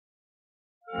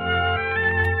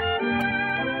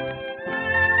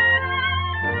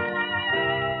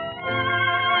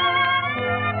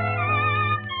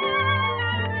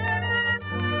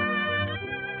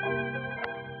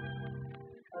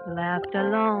left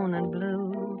alone and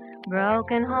blue,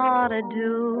 broken hearted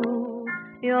too.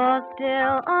 You're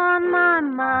still on my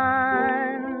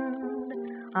mind.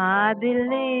 I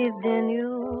believed in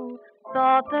you,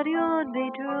 thought that you'd be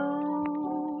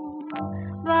true,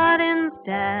 but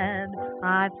instead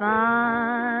I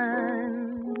find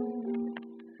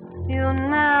you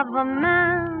never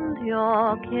meant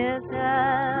your kisses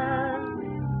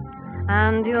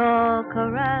and your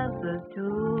caresses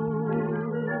too.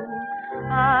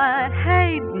 I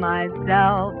hate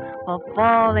myself for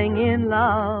falling in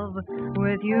love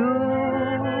with you.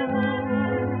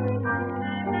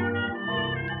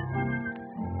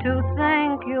 To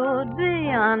think you'd be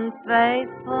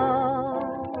unfaithful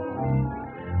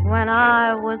when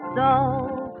I was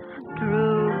so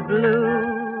true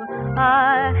blue.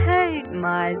 I hate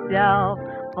myself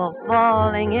for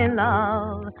falling in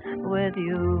love with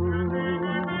you.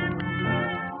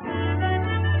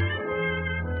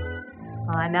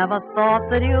 I never thought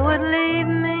that you would leave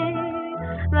me,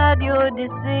 that you'd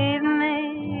deceive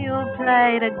me. You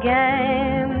played a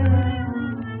game.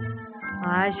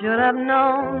 I should have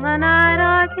known the night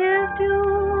I kissed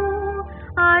you.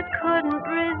 I couldn't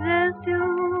resist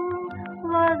you.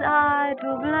 Was I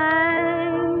to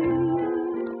blame?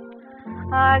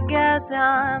 I guess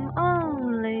I'm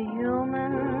only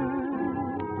human.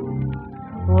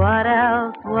 What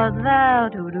else was there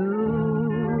to do?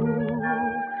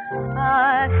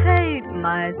 I hate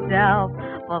myself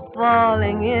for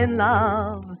falling in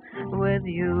love with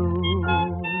you.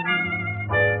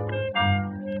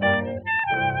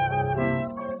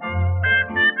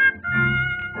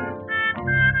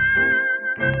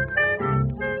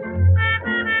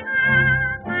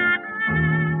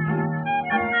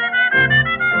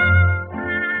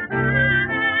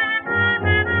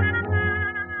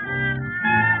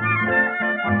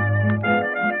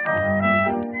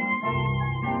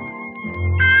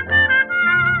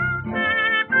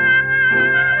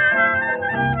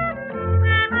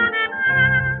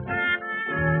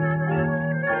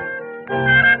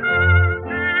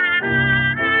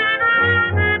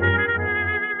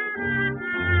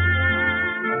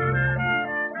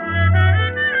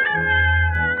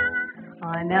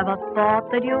 I never thought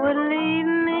that you would leave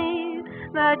me,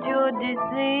 that you'd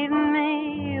deceive me.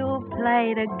 You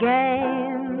played a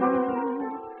game.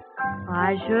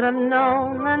 I should have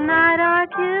known the night I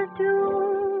kissed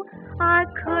you. I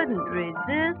couldn't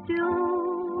resist you.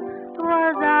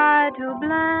 Was I to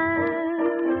blame?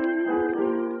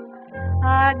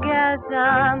 I guess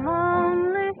I'm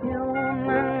only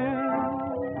human.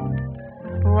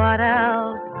 What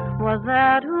else was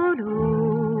there to do?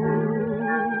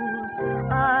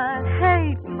 I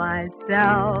hate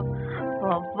myself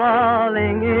for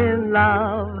falling in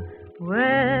love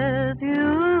with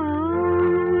you.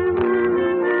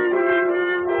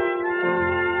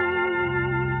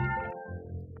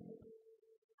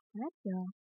 That's all.